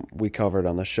film we covered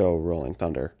on the show, Rolling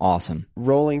Thunder. Awesome.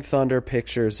 Rolling Thunder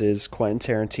Pictures is Quentin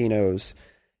Tarantino's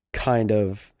kind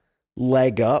of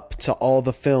leg up to all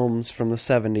the films from the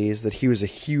 70s that he was a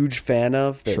huge fan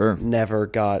of that never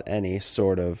got any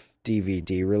sort of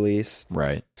DVD release.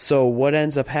 Right. So what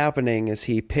ends up happening is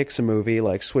he picks a movie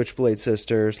like Switchblade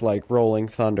Sisters, like Rolling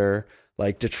Thunder,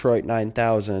 like Detroit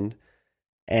 9000,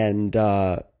 and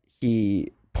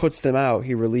he puts them out.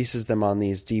 He releases them on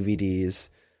these DVDs,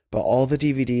 but all the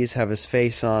DVDs have his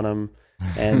face on them,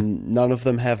 and none of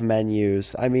them have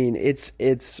menus.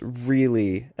 It's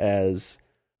really as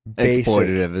basic,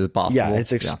 exploitative as possible. Yeah,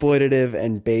 it's exploitative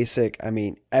and basic.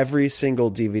 Every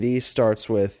single DVD starts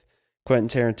with Quentin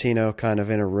Tarantino kind of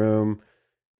in a room.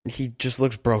 He just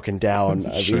looks broken down.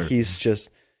 He's just,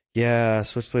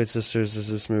 Switchblade Sisters is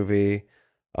this movie.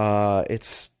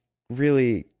 It's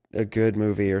really a good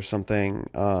movie or something.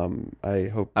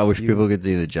 I wish people could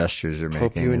see the gestures you're making.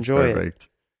 Hope you enjoy it.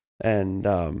 And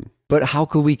but how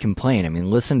could we complain?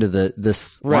 Listen to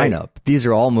this lineup. These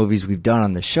are all movies we've done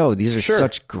on the show. These are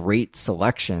such great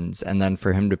selections, and then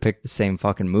for him to pick the same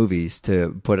fucking movies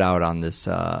to put out on this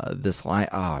line,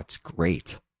 it's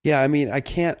great. Yeah, I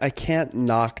can't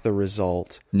knock the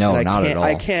result. No, not at all.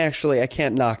 I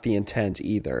can't knock the intent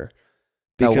either.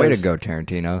 No, way to go,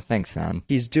 Tarantino. Thanks, man.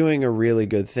 He's doing a really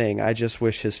good thing. I just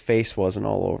wish his face wasn't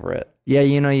all over it. Yeah,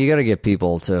 you got to get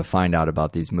people to find out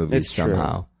about these movies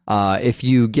somehow. If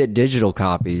you get digital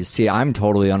copies, see, I'm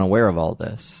totally unaware of all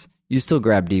this. You still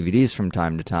grab DVDs from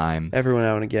time to time. Every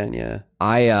now and again, yeah.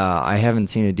 I haven't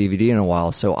seen a DVD in a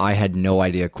while, so I had no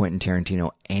idea Quentin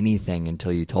Tarantino anything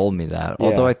until you told me that. Yeah.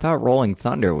 Although I thought Rolling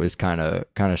Thunder was kind of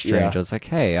strange. Yeah. I was like,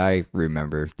 hey, I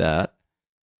remember that.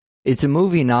 It's a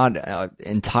movie not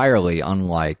entirely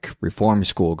unlike Reform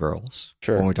School Girls.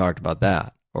 Sure. When we talked about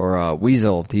that. Or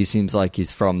Weasel. He seems like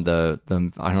he's from the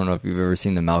I don't know if you've ever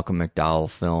seen the Malcolm McDowell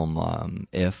film,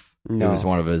 If. No. It was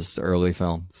one of his early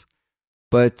films.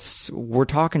 But we're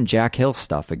talking Jack Hill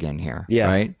stuff again here,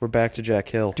 right? We're back to Jack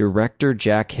Hill. Director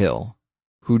Jack Hill,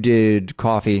 who did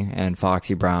Coffee and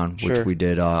Foxy Brown, which we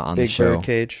did on the show. Big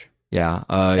Birdcage. Yeah.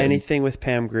 Anything with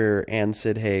Pam Grier and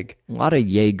Sid Haig. A lot of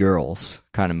yay girls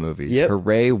kind of movies. Yep.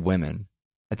 Hooray women.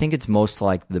 I think it's most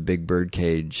like the Big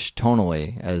Birdcage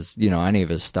tonally as, any of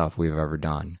his stuff we've ever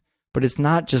done. But it's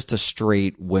not just a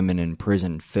straight women in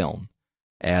prison film,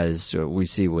 as we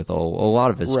see with a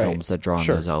lot of his films that draw on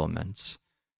those elements.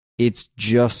 It's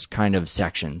just kind of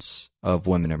sections of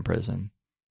women in prison.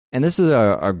 And this is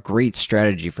a great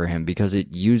strategy for him because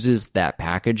it uses that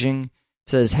packaging. It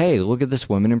says, hey, look at this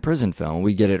women in prison film.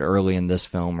 We get it early in this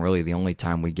film, really the only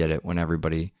time we get it when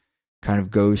everybody kind of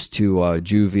goes to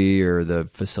juvie or the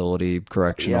facility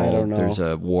correctional. Yeah, I don't know. There's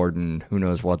a warden. Who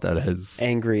knows what that is?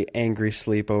 Angry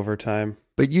sleepover time.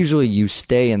 But usually you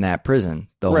stay in that prison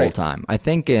the whole time. I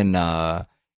think in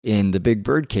the Big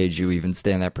Birdcage, you even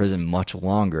stay in that prison much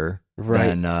longer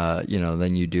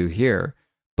than you do here.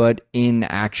 But in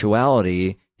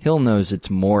actuality, Hill knows it's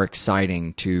more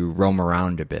exciting to roam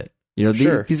around a bit.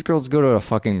 These girls go to a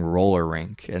fucking roller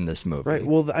rink in this movie. Right.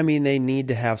 Well, I mean, they need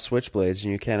to have switchblades,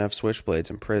 and you can't have switchblades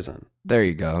in prison. There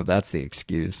you go. That's the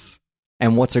excuse.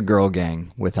 And what's a girl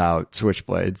gang without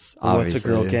switchblades? Obviously. What's a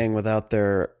girl gang without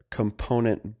their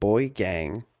component boy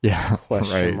gang? Yeah.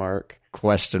 Question mark.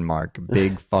 Question mark.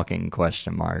 Big fucking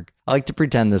question mark. I like to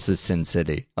pretend this is Sin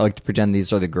City. I like to pretend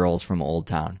these are the girls from Old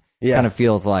Town. Yeah. Kind of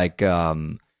feels like,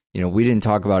 we didn't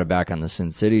talk about it back on the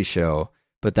Sin City show,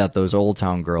 but those Old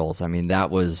Town girls, I mean, that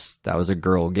was a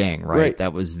girl gang, right?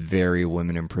 That was very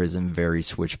women in prison, very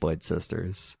Switchblade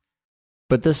sisters.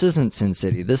 But this isn't Sin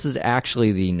City. This is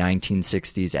actually the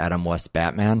 1960s Adam West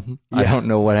Batman. Yeah. I don't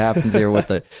know what happens here with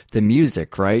the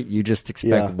music, right? You just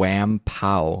expect wham,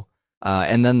 pow.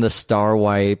 And then the star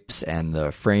wipes and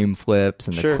the frame flips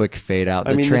and the quick fade out,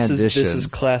 the transitions. This is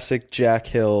classic Jack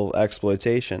Hill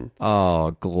exploitation.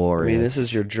 Oh, glorious. I mean, this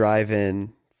is your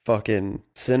drive-in fucking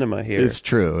cinema here. It's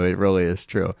true. It really is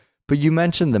true. But you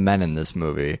mentioned the men in this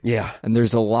movie. Yeah. And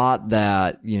there's a lot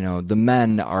that, the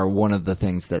men are one of the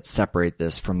things that separate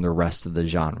this from the rest of the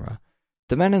genre.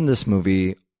 The men in this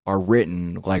movie are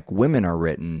written like women are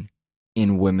written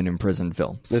in women in prison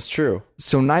films. That's true.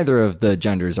 So neither of the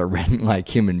genders are written like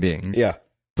human beings. Yeah.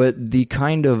 But the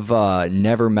kind of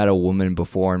never met a woman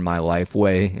before in my life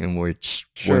way in which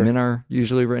women are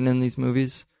usually written in these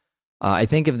movies. I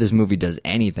think if this movie does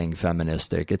anything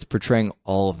feministic, it's portraying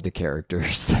all of the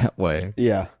characters that way.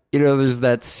 Yeah. There's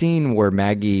that scene where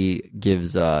Maggie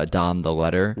gives Dom the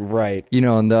letter. Right.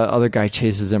 And the other guy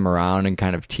chases him around and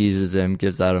kind of teases him,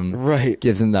 gives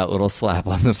him that little slap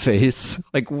on the face.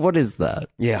 Like, what is that?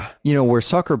 Yeah. Where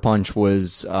Sucker Punch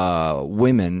was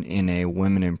women in a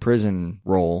women in prison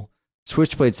role,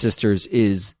 Switchblade Sisters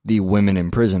is the women in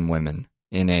prison women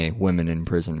in a women in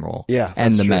prison role. Yeah.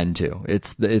 And the men too.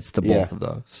 It's the both of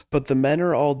those. But the men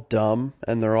are all dumb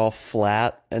and they're all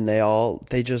flat and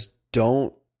they just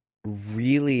don't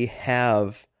really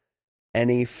have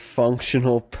any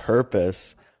functional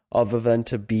purpose other than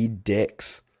to be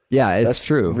dicks. Yeah, it's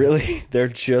true. Really, they're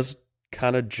just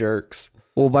kind of jerks.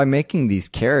 Well, by making these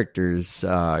characters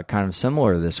kind of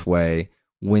similar this way,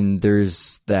 when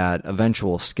there's that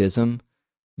eventual schism,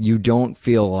 you don't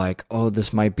feel like, oh,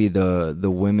 this might be the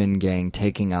women gang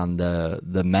taking on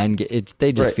the men.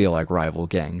 They just feel like rival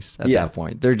gangs at that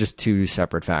point. They're just two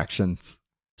separate factions.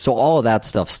 So all of that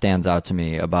stuff stands out to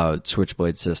me about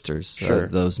Switchblade Sisters,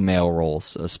 those male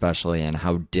roles especially, and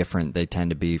how different they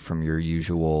tend to be from your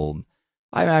usual,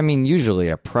 usually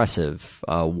oppressive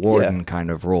warden kind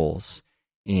of roles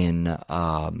in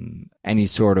any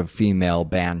sort of female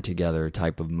band together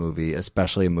type of movie,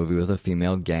 especially a movie with a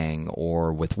female gang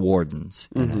or with wardens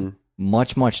in it.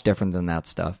 Much, much different than that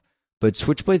stuff. But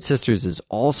Switchblade Sisters is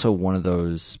also one of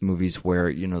those movies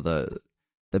where,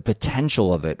 the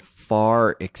potential of it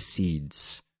far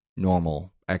exceeds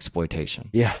normal exploitation.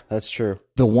 Yeah, that's true.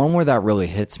 The one where that really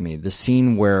hits me, the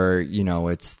scene where,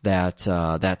 it's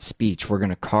that speech, we're going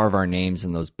to carve our names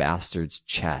in those bastards'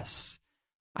 chests.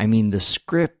 I mean, the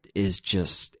script is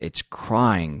just, it's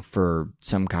crying for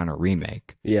some kind of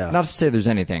remake. Yeah. Not to say there's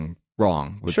anything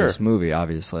wrong with this movie,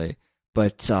 obviously,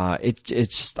 but it's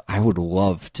just, I would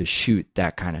love to shoot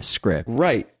that kind of script.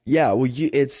 Right. Yeah. Well,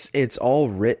 it's all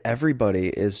writ. Everybody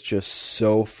is just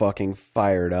so fucking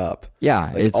fired up.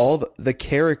 Yeah. Like, all the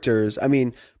characters,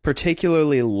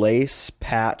 particularly Lace,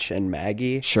 Patch, and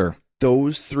Maggie. Sure.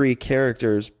 those three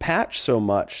characters patch so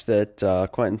much that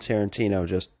Quentin Tarantino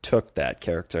just took that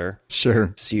character.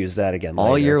 Sure. Just use that again later.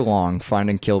 All year long,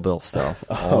 finding Kill Bill stuff.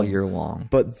 All year long.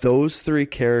 But those three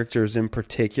characters in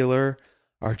particular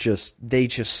are they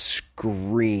just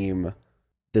scream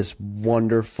this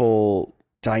wonderful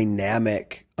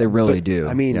dynamic. They really do.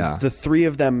 I mean, the three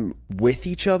of them with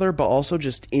each other, but also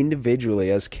just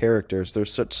individually as characters. They're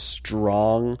such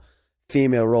strong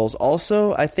female roles.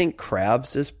 Also, I think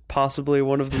Krabs is possibly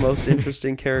one of the most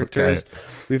interesting characters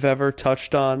we've ever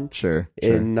touched on.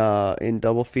 In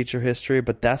double feature history,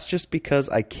 but that's just because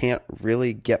I can't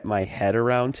really get my head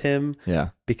around him. Yeah.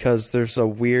 Because there's a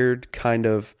weird kind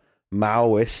of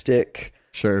Maoistic,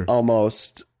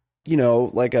 almost,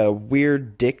 like a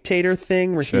weird dictator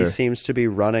thing where he seems to be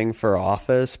running for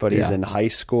office, but he's in high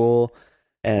school.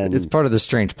 And it's part of the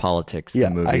strange politics. The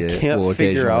movie. I can't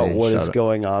figure out what is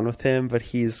going on with him, but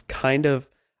he's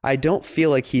I don't feel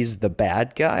like he's the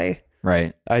bad guy.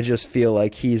 Right. I just feel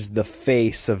like he's the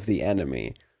face of the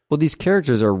enemy. Well, these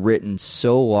characters are written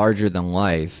so larger than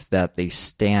life that they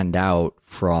stand out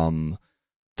from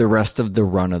the rest of the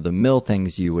run-of-the-mill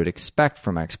things you would expect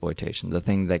from exploitation, the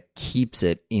thing that keeps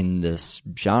it in this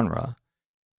genre.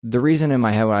 The reason in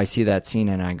my head when I see that scene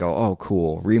and I go, oh,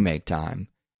 cool, remake time,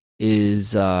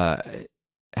 is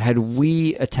had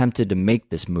we attempted to make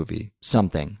this movie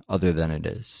something other than it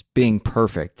is, being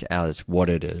perfect as what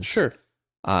it is.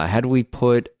 Had we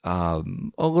put a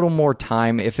little more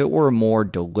time, if it were more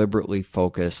deliberately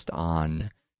focused on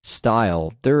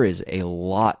style, there is a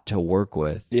lot to work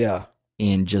with.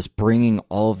 In just bringing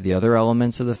all of the other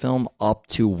elements of the film up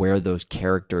to where those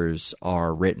characters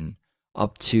are written,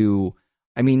 up to,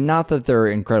 I mean, not that they're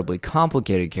incredibly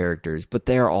complicated characters, but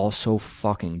they are all so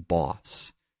fucking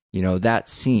boss. That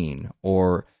scene,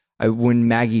 or when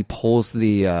Maggie pulls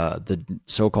the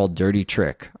so-called dirty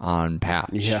trick on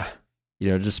Patch.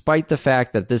 Despite the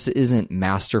fact that this isn't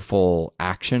masterful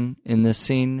action in this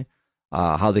scene,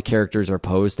 how the characters are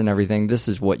posed and everything, this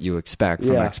is what you expect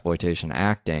from exploitation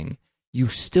acting. You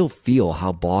still feel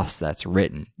how boss that's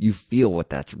written. You feel what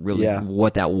that's really,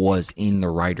 what that was in the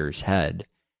writer's head.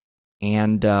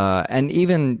 And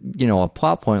even, a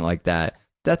plot point like that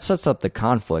sets up the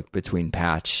conflict between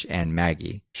Patch and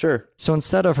Maggie. So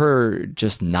instead of her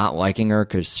just not liking her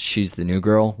because she's the new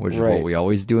girl, which is what we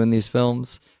always do in these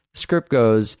films, the script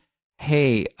goes,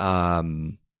 hey,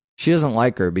 she doesn't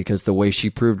like her because the way she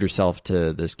proved herself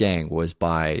to this gang was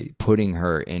by putting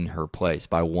her in her place,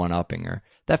 by one-upping her.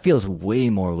 That feels way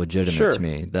more legitimate to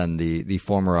me than the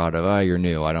former out of, oh, you're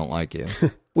new, I don't like you.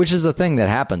 Which is a thing that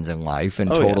happens in life and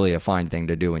totally a fine thing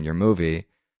to do in your movie.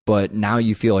 But now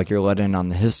you feel like you're let in on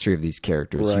the history of these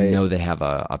characters. You know they have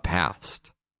a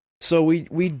past. So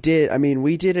we did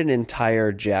an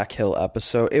entire Jack Hill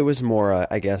episode. It was more,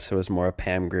 I guess it was more a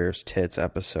Pam Grier's Tits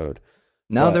episode.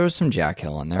 No, there was some Jack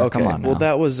Hill in there. Okay. Come on now. Well,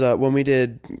 that was when we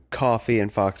did Coffee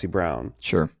and Foxy Brown.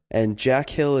 And Jack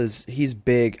Hill he's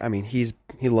big. I mean, he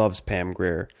loves Pam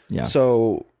Grier.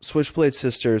 So Switchblade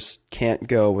Sisters can't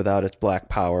go without its Black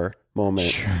Power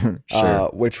moment,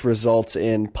 which results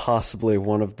in possibly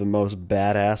one of the most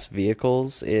badass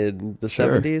vehicles in the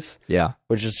 70s.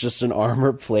 Which is just an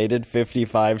armor-plated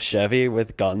 55 Chevy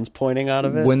with guns pointing out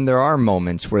of it. When there are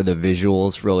moments where the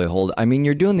visuals really hold... I mean,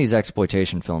 you're doing these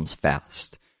exploitation films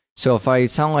fast. So if I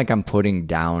sound like I'm putting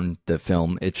down the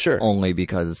film, it's only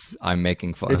because I'm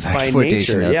making fun of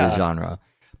exploitation as a genre.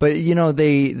 But,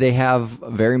 they have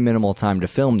very minimal time to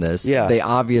film this. They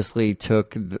obviously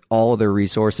took all of their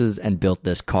resources and built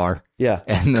this car. And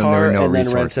then there were no resources. And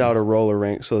then rented out a roller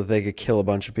rink so that they could kill a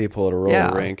bunch of people at a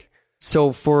roller rink.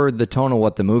 So for the tone of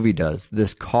what the movie does,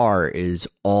 this car is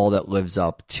all that lives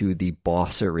up to the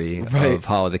bossery of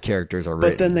how the characters are written.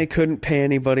 But then they couldn't pay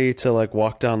anybody to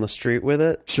walk down the street with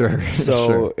it.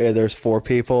 So there's 4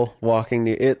 people walking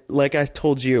it. Like I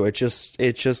told you, it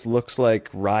just looks like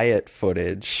riot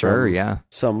footage. From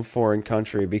some foreign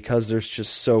country because there's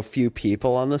just so few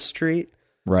people on the street.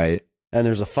 And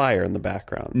there's a fire in the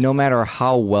background. No matter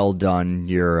how well done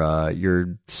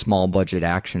your small budget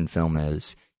action film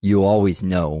is, you always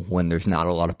know when there's not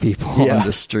a lot of people on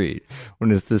the street, when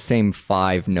it's the same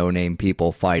 5 no-name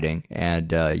people fighting,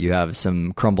 and you have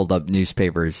some crumbled up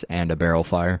newspapers and a barrel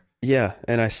fire.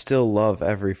 And I still love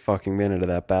every fucking minute of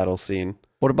that battle scene.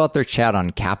 What about their chat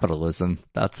on capitalism?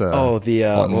 That's a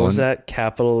what was that?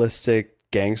 Capitalistic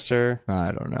gangster?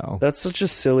 I don't know. That's such a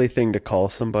silly thing to call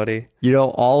somebody.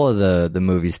 All of the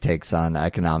movie's takes on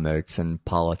economics and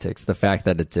politics, the fact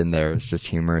that it's in there is just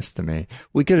humorous to me.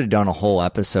 We could have done a whole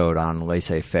episode on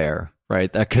laissez-faire,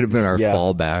 right? That could have been our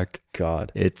fallback.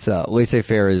 God. It's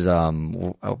laissez-faire is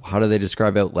how do they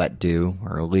describe it? Let do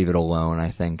or leave it alone, I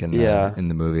think, in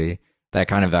the movie. That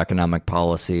kind of economic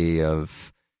policy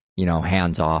of,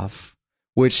 hands off,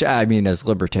 which I mean as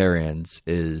libertarians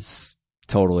is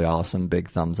totally awesome. Big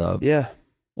thumbs up. Yeah.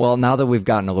 Well, now that we've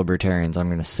gotten to libertarians, I'm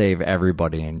going to save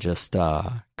everybody and just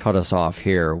cut us off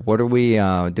here. What are we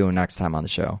doing next time on the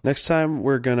show? Next time,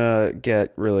 we're going to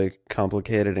get really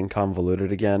complicated and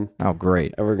convoluted again. Oh,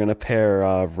 great. And we're going to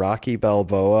pair Rocky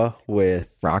Balboa with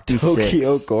Rocky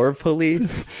Tokyo 6. Gore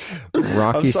Police.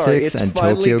 Rocky 6 and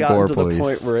Tokyo Gore Police. It's finally gotten to the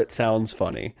point where it sounds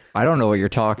funny. I don't know what you're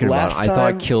talking about. I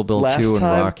thought Kill Bill 2 and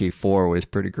Rocky 4 was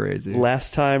pretty crazy.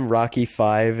 Last time, Rocky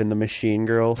 5 and the Machine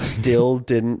Girl still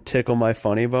didn't tickle my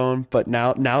funny bone. But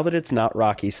now that it's not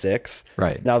Rocky 6,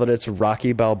 right? Now that it's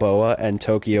Rocky Balboa and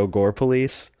Tokyo Gore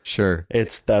Police, sure,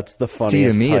 that's the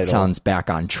funniest. See, to me, title. It sounds back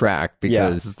on track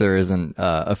because there isn't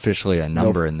officially a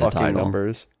number in the title.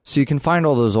 Numbers. So you can find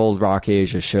all those old Rock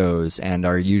Asia shows and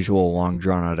our usual long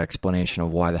drawn out explanation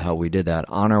of why the hell we did that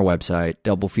on our website,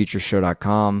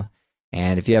 doublefeatureshow.com.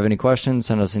 And if you have any questions,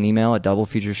 send us an email at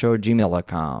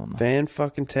doublefeatureshow@gmail.com.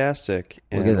 Fan-fucking-tastic.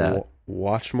 Look at that.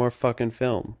 Watch more fucking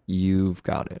film. You've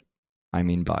got it. I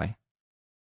mean, bye.